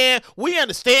 Yeah, we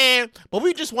understand, but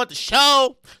we just want the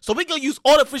show, so we gonna use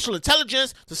artificial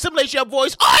intelligence to simulate your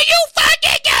voice. Are you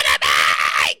fucking kidding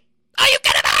me? Are you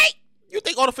kidding me? You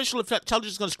think artificial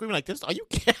intelligence is gonna scream like this? Are you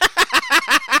kidding?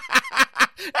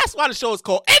 That's why the show is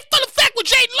called It's Full Effect with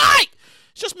J Light.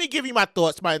 It's just me giving you my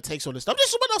thoughts, my takes on this stuff. This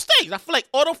is one of those things. I feel like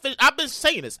I've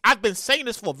been saying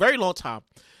this for a very long time.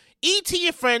 E.T.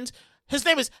 and friends, his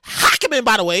name is Hackerman,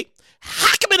 by the way.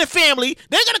 Hackerman and family,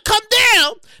 they're gonna come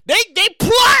down. They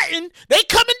plotting, they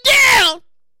coming down.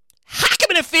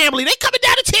 Hackerman and family, they coming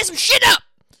down to tear some shit up.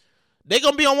 They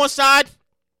gonna be on one side,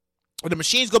 and the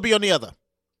machine's gonna be on the other.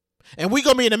 And we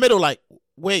gonna be in the middle like,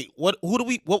 wait, who do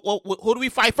we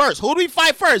fight first? Who do we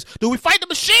fight first? Do we fight the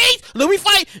machines? Do we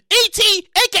fight E.T.,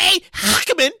 aka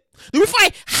Hackerman? Do we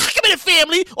fight Hackerman and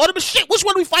family, or the machine? Which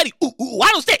one are we fighting? I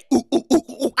don't understand. I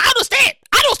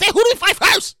don't understand. Who do we fight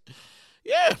first?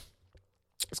 Yeah,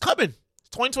 it's coming. It's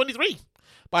 2023.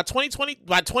 By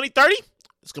 2030,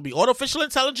 it's gonna be artificial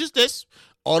intelligence this,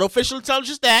 artificial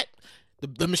intelligence that.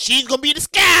 The machine's gonna be in the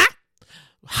sky.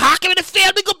 Hackerman and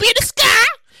family gonna be in the sky.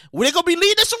 We're going to be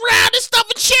leading us around and stuff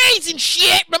and chains and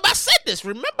shit. Remember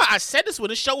I said this when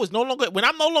the show is when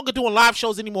I'm no longer doing live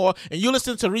shows anymore and you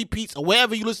listen to repeats or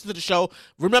wherever you listen to the show.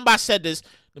 Remember I said this.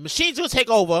 The machine's going to take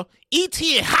over.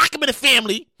 E.T. and Hackerman and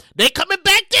family, they coming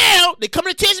back down. They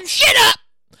coming to tear some shit up.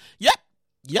 Yep.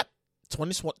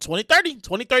 2030,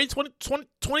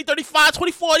 2035,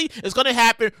 2040 is going to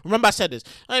happen. Remember I said this.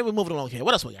 All right, we're moving along here.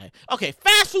 What else we got? Okay,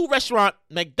 fast food restaurant,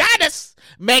 McDonald's,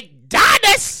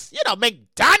 McDonald's,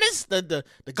 the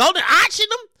golden arch in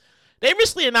them. They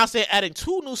recently announced they're adding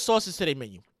 2 new sauces to their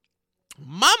menu.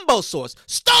 Mumbo sauce,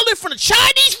 stolen from the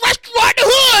Chinese restaurant in the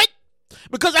hood,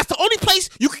 because that's the only place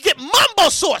you can get mumbo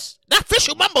sauce. Not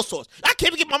official mumbo sauce. I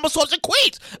can't even get mumbo sauce in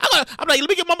Queens. I'm like, let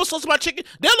me get mumbo sauce in my chicken.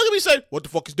 They'll look at me and say, what the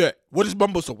fuck is that? What is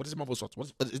mumbo sauce? What is mumbo sauce?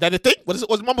 Is that a thing?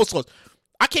 What's mumbo sauce?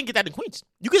 I can't get that in Queens.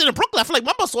 You get it in Brooklyn. I feel like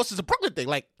mumbo sauce is a Brooklyn thing.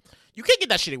 Like, you can't get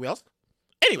that shit anywhere else.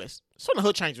 Anyways, it's one of the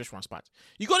hood Chinese restaurant spots.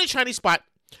 You go to a Chinese spot,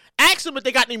 ask them if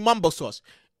they got any mumbo sauce.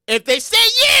 If they say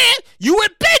yeah, you in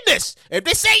business. If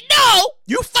they say no,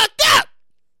 you fucked up.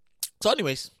 So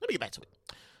anyways, let me get back to it.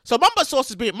 So mamba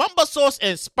sauce is being mamba sauce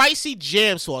and spicy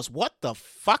jam sauce. What the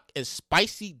fuck is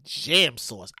spicy jam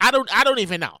sauce? I don't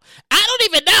even know. I don't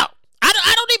even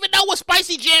know what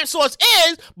spicy jam sauce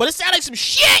is, but it sounds like some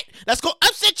shit that's gonna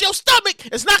upset your stomach.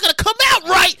 It's not gonna come out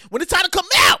right when it's time to come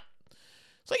out.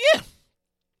 So yeah,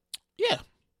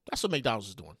 that's what McDonald's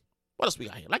is doing. What else we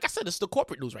got here? Like I said, it's the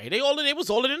corporate news right here. It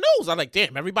was all in the news. I'm like,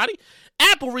 damn, everybody.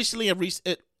 Apple recently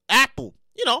Apple,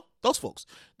 you know, those folks.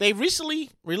 They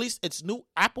recently released its new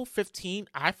Apple 15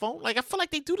 iPhone. Like, I feel like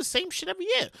they do the same shit every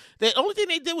year. The only thing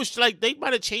they did was, like, they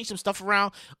might have changed some stuff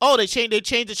around. Oh, they changed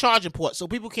the charging port so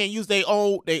people can't use their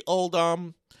old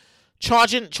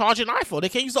charging iPhone. They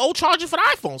can't use the old charger for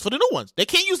the iPhones, for the new ones. They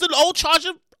can't use the old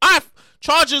chargers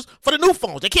for the new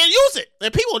phones. They can't use it.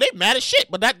 And people, they mad as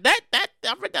shit. But that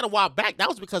I read that a while back. That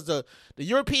was because the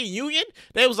European Union,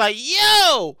 they was like,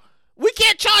 yo, we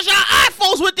can't charge our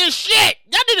iPhones with this shit.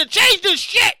 Y'all need to change this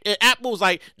shit. And Apple was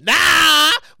like,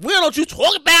 nah, we don't know what you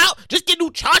talking about. Just get a new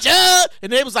charger.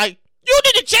 And they was like, you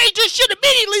need to change this shit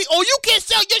immediately or you can't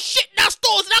sell your shit in our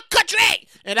stores in our country.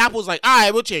 And Apple was like, all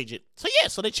right, we'll change it. So yeah,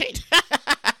 so they changed it.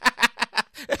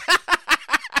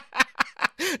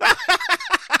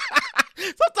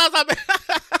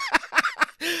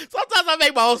 Sometimes I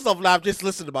make my own stuff laugh just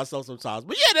listening to myself sometimes.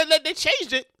 But yeah, they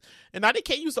changed it. And now they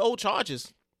can't use the old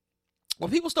chargers. Well,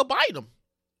 people still buying them.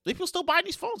 People still buying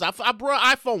these phones. I brought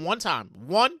an iPhone one time.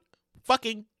 One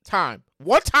fucking time.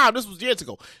 One time. This was years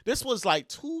ago. This was like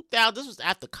 2000. This was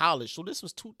after college. So this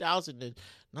was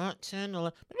 2010,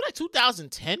 maybe like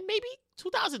 2010, maybe?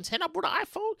 2010, I brought an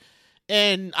iPhone.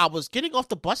 And I was getting off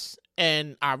the bus,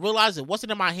 and I realized it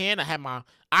wasn't in my hand. I had my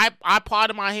iPod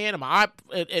in my hand, and I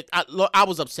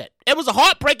was upset. It was a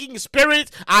heartbreaking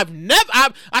experience. I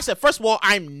said, first of all,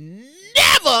 I'm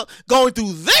never going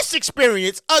through this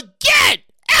experience again,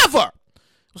 ever.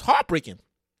 It was heartbreaking.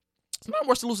 It's not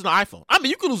worse than losing an iPhone. I mean,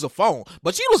 you can lose a phone,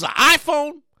 but you lose an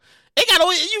iPhone.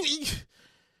 It's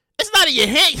not in your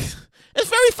hand. It's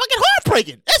very fucking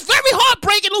heartbreaking. It's very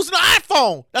heartbreaking losing an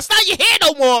iPhone. That's not in your hand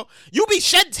no more. You be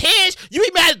shedding tears. You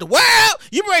be mad at the world.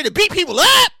 You be ready to beat people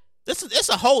up. It's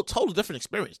a whole total different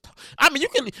experience. I mean, you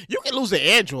can lose an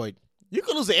Android. You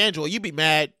can lose an Android. You be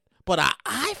mad. But an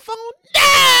iPhone?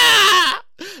 Nah!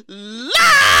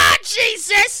 Lord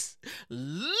Jesus!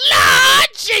 Lord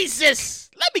Jesus!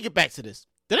 Let me get back to this.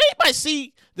 Did anybody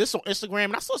see this on Instagram?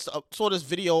 And I saw this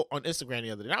video on Instagram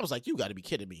the other day. And I was like, you got to be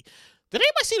kidding me. Did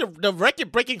anybody see the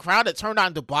record-breaking crowd that turned out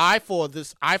in Dubai for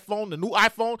this iPhone, the new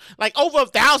iPhone? Like over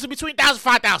 1,000, between 1,000 and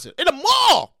 5,000 in a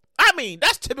mall. I mean,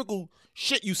 that's typical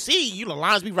shit you see. You know,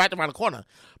 lines be right around the corner.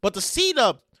 But to see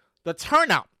the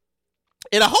turnout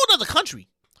in a whole other country,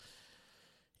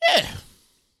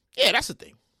 yeah, that's the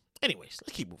thing. Anyways,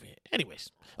 let's keep moving here. Anyways,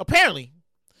 apparently,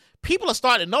 people are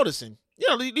starting noticing. You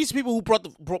know, these people who brought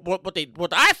the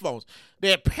iPhones,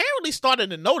 they're apparently starting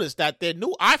to notice that their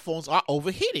new iPhones are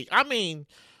overheating. I mean,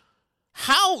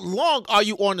 how long are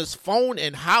you on this phone,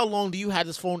 and how long do you have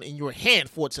this phone in your hand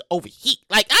for it to overheat?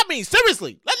 Like, I mean,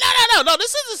 seriously. No.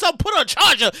 This isn't some put on a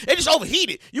charger and just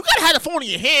overheat it. You gotta have the phone in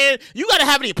your hand. You gotta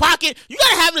have it in your pocket. You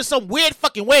gotta have it in some weird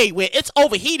fucking way where it's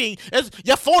overheating.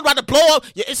 Your phone about to blow up.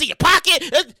 It's in your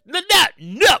pocket.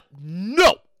 No.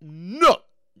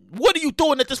 What are you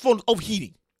doing that this phone is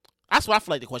overheating? That's what I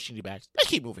feel like the question you asked. Let's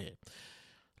keep moving here.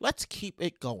 Let's keep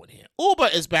it going here. Uber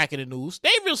is back in the news.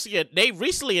 They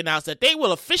recently announced that they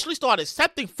will officially start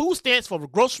accepting food stamps for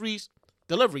groceries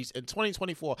deliveries in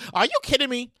 2024. Are you kidding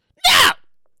me? No.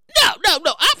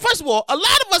 First of all, a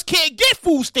lot of us can't get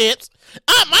food stamps.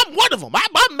 I'm one of them.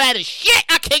 I'm mad as shit.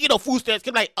 I can't get no food stamps.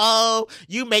 Cause like, oh,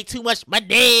 you make too much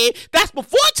money. That's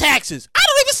before taxes. I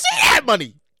don't even see that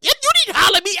money. You need to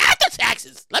holler at me after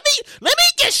taxes. Let me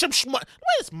get some money.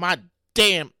 Where's my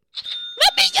damn?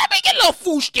 Let me get a little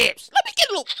food stamps. Let me get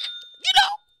a little. You know,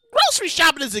 grocery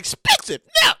shopping is expensive.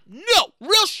 No,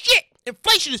 real shit.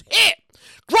 Inflation is here.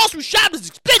 Grocery shopping is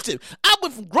expensive. I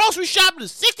went from grocery shopping to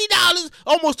 $60,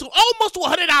 almost to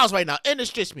 $100 right now, and it's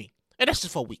just me. And that's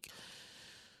just for a week.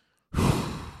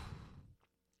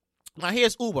 Now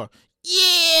here's Uber.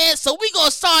 Yeah, so we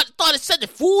gonna start sending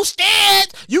food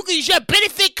stamps. You can use your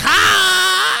benefit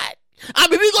card. I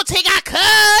mean, we gonna take our cut.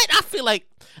 I feel like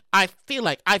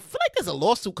there's a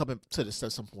lawsuit coming to this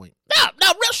at some point. No,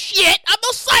 real shit. I'm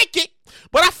no psychic,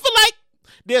 but I feel like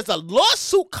there's a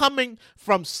lawsuit coming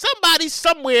from somebody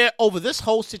somewhere over this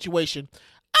whole situation.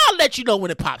 I'll let you know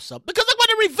when it pops up because I'm going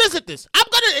to revisit this. I'm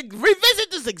going to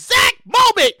revisit this exact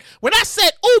moment when I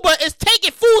said Uber is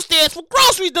taking food stamps for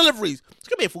grocery deliveries. It's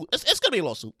going to be a food. It's going to be a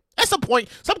lawsuit. At some point,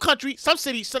 some country, some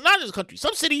city, not in this country,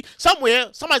 some city, somewhere,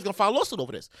 somebody's going to file a lawsuit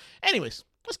over this. Anyways,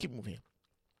 let's keep moving here.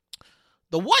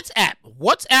 The WhatsApp,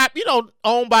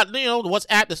 owned by, the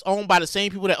WhatsApp that's owned by the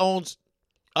same people that owns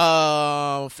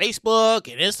Facebook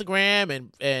and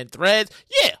Instagram and Threads.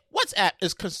 Yeah, WhatsApp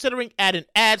is considering adding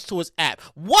ads to its app.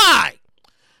 Why?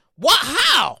 What?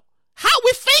 How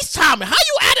we FaceTiming? How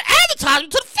you add an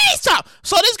advertisement to the FaceTime?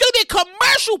 So there's gonna be a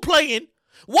commercial playing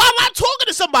while I'm talking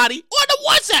to somebody on the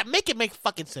WhatsApp. Make it make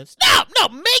fucking sense. No,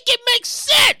 make it make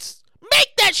sense.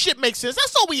 Make that shit make sense.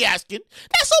 That's all we asking.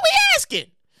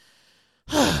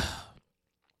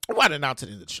 Why not now to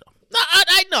the end of the show? No,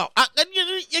 I know.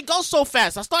 It goes so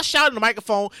fast. I start shouting the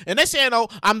microphone, and they say,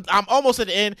 I'm almost at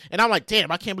the end, and I'm like,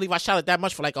 damn, I can't believe I shouted that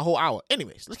much for like a whole hour.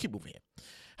 Anyways, let's keep moving here.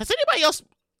 Has anybody else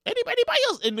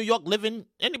in New York living?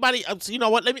 Anybody? You know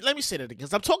what? Let me say that again,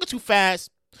 because I'm talking too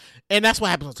fast, and that's what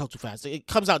happens when I talk too fast. It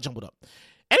comes out jumbled up.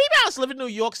 Anybody else living in New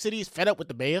York City is fed up with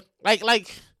the mayor? No.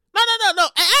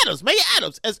 Mayor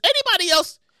Adams. Is anybody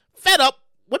else fed up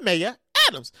with Mayor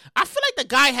Adams? I feel like the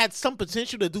guy had some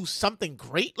potential to do something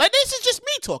great. Like, this is just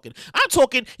me talking. I'm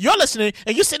talking, you're listening,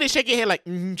 and you're sitting there shaking your head like,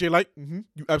 Jay,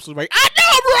 you absolutely right. I know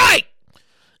I'm right!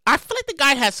 I feel like the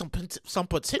guy had some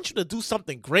potential to do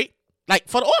something great. Like,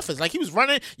 for the office. Like, he was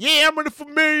running, I'm running for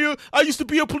mayor. I used to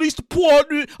be a police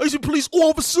department. I used to be a police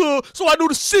officer. So I know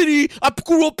the city. I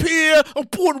grew up here. I'm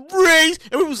born and raised.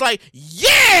 And we was like,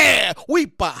 yeah, we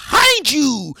behind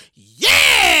you.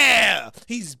 Yeah,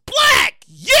 he's black.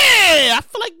 Yeah, I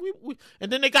feel like we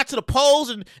and then they got to the polls,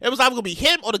 and it was either going to be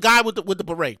him or the guy with the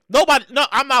beret.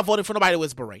 I'm not voting for nobody that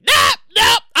wears a beret.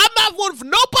 No, I'm not voting for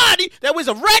nobody that wears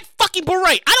a red fucking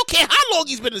beret. I don't care how long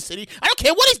he's been in the city. I don't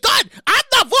care what he's done. I'm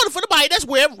not voting for nobody that's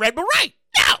wearing a red beret.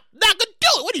 No, not gonna do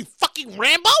it. What are you, fucking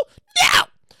Rambo? No.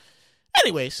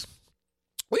 Anyways,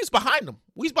 we was behind him.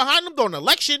 We was behind him during the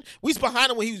election. We was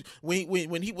behind him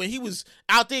when he was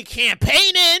out there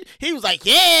campaigning. He was like,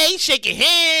 yeah, he's shaking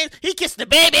hands. He kissed the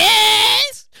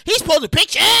babies. He's posting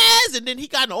pictures. And then he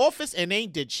got in the office and they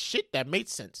did shit that made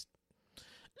sense.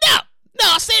 No,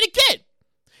 I'll say it again.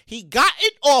 He got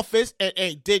in office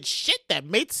and did shit that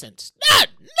made sense.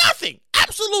 Nothing.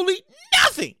 Absolutely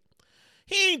nothing.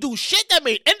 He ain't do shit that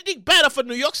made anything better for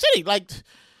New York City. Like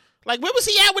where was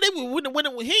he at when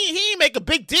he ain't make a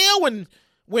big deal when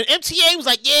MTA was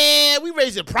like, yeah, we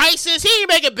raising prices. He didn't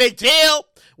make a big deal.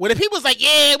 When the people was like,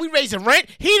 yeah, we raising rent,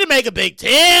 he didn't make a big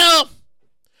deal.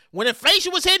 When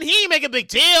inflation was hitting, he didn't make a big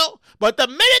deal. But the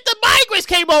minute the migrants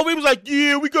came over, he was like,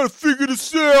 yeah, we got to figure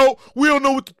this out. We don't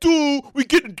know what to do. We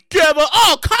getting together.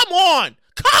 Oh, come on.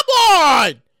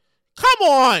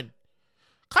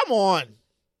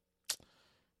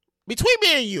 Between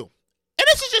me and you. And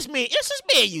this is just me. It's just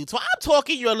me and you. So I'm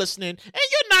talking, you're listening, and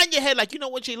you're nodding your head like, you know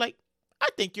what, Jay, like, I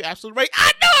think you're absolutely right.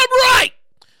 I know I'm right.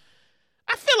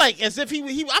 I feel like as if he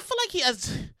I feel like he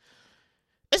has,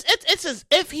 it's as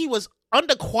if he was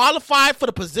underqualified for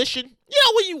the position.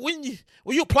 You know, when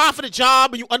you apply for the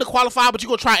job and you underqualified, but you're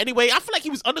gonna try anyway. I feel like he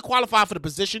was underqualified for the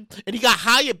position, and he got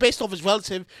hired based off his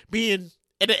relative being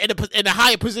in a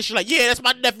higher position. Like, yeah, that's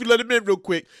my nephew. Let him in real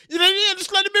quick.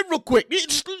 Just let him in real quick.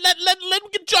 Just let him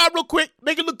get a job real quick.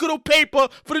 Make it look good on paper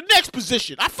for the next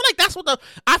position. I feel like that's what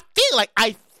I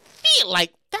feel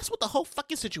like that's what the whole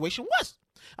fucking situation was.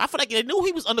 I feel like they knew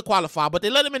he was underqualified, but they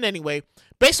let him in anyway,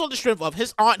 based on the strength of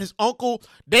his aunt and his uncle.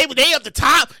 They up the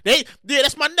top.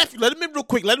 That's my nephew. Let him in real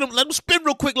quick. Let him spin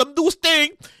real quick. Let him do his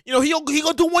thing. You know, he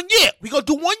gonna do 1 year. We gonna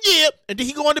do 1 year, and then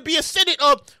he going to be a senate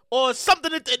or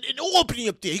something in Albany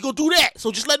up there. He gonna do that.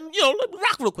 So just let him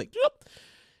rock real quick. You know?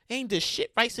 Ain't this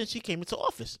shit right since he came into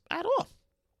office at all.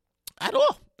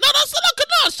 No,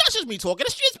 it's not just me talking.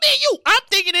 It's just me and you. I'm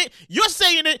thinking it, you're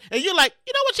saying it, and you're like,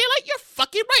 you know what, you're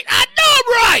fucking right. I know I'm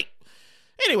right.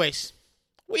 Anyways,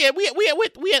 we at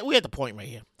the point right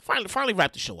here. Finally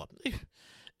wrap the show up.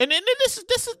 And then this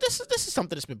is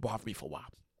something that's been bothering me for a while.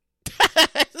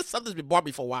 This is something that's been bothering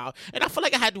me for a while, and I feel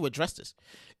like I had to address this.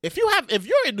 If you're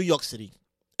in New York City,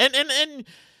 and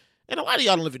a lot of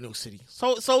y'all don't live in New York City,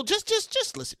 so just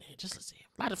listen here. Just listen here.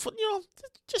 A lot of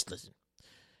just listen.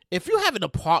 If you have an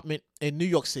apartment in New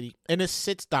York City and it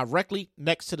sits directly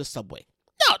next to the subway,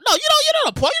 no, you know what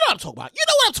I'm talking about. You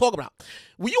know what I'm talking about.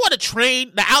 When you on the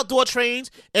train, the outdoor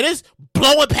trains, and it's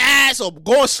blowing past or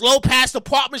going slow past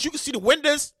apartments, you can see the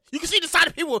windows, you can see the side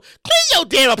of people. Clean your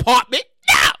damn apartment.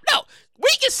 No. We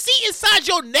can see inside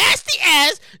your nasty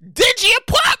ass, dingy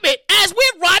apartment as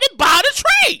we're riding by the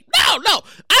train. No.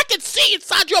 I can see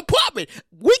inside your apartment.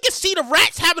 We can see the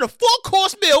rats having a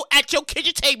 4-course meal at your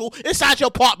kitchen table inside your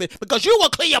apartment because you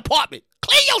want to clean your apartment.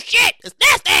 Clean your shit. It's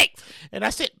nasty. And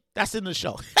that's it. That's in the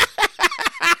show.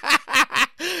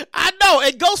 I know.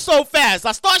 It goes so fast.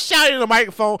 I start shouting in the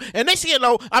microphone, and next thing you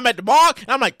know, I'm at the bar, and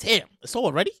I'm like, damn, it's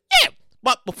already? Yeah.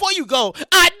 But before you go,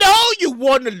 I know you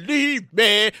want to leave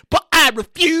me, but I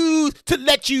refuse to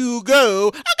let you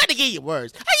go. I got to give you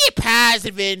words. I get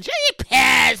positive energy. I get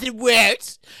positive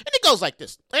words. And it goes like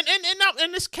this.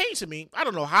 And this came to me. I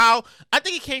don't know how. I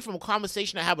think it came from a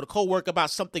conversation I had with a coworker about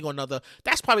something or another.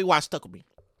 That's probably why it stuck with me.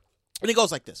 And it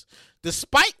goes like this.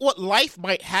 Despite what life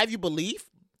might have you believe,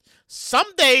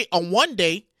 someday on one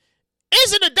day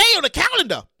isn't a day on the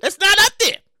calendar. It's not up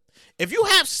there. If you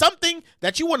have something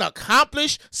that you want to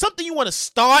accomplish, something you want to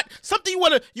start, something you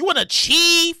want to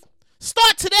achieve,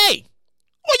 start today.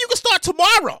 Or you can start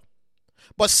tomorrow.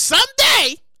 But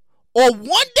someday or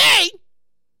one day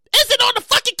isn't on the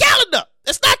fucking calendar.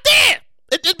 It's not there.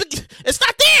 It's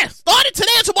not there. Start it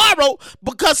today or tomorrow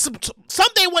because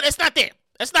someday when it's not there.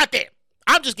 It's not there.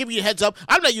 I'm just giving you a heads up.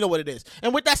 I'm letting you know what it is.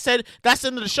 And with that said, that's the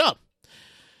end of the show.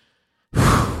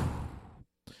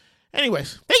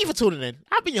 Anyways, thank you for tuning in.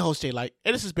 I've been your host, Jay Light,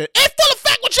 and this has been In Full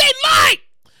Effect with Jay Light.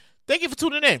 Thank you for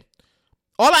tuning in.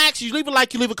 All I ask you leave a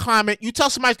like, you leave a comment. You tell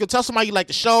somebody you like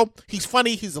the show. He's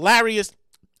funny, he's hilarious.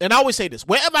 And I always say this,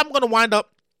 wherever I'm going to wind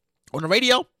up on the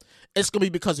radio, it's going to be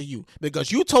because of you.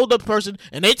 Because you told the person,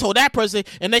 and they told that person,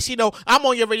 and they see, I'm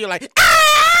on your radio like,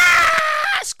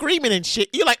 screaming and shit.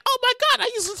 You're like, oh my God,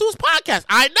 I used to listen to his podcast.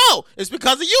 I know. It's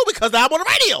because of you, because I'm on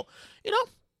the radio. You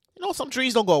know, some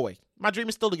dreams don't go away. My dream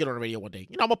is still to get on the radio one day.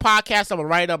 I'm a podcast, I'm a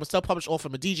writer, I'm a self-published author,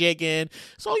 I'm a DJ again.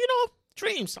 So,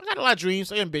 dreams. I got a lot of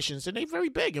dreams, ambitions, and they're very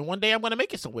big. And one day I'm going to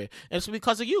make it somewhere. And it's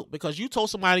because of you. Because you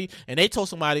told somebody, and they told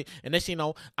somebody, and they say,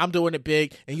 I'm doing it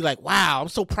big. And you're like, wow, I'm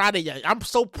so proud of you. I'm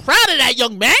so proud of that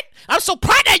young man. I'm so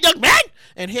proud of that young man.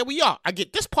 And here we are. I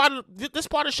get this part of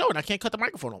the show, and I can't cut the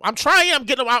microphone off. I'm trying.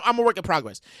 I'm a work in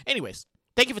progress. Anyways,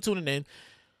 thank you for tuning in.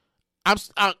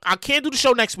 I can't do the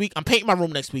show next week. I'm painting my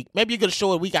room next week. Maybe you're gonna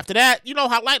show a week after that. You know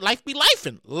how life be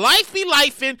lifing. Life be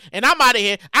lifing, and I'm out of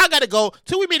here. I gotta go.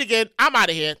 Till we meet again, I'm out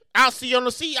of here. I'll see you on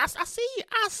the sea. I see you.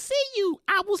 I'll see you.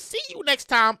 I will see you next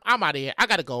time. I'm out of here. I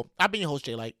gotta go. I've been your host,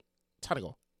 Jay Light. Time to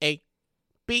go. A,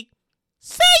 B,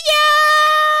 see ya!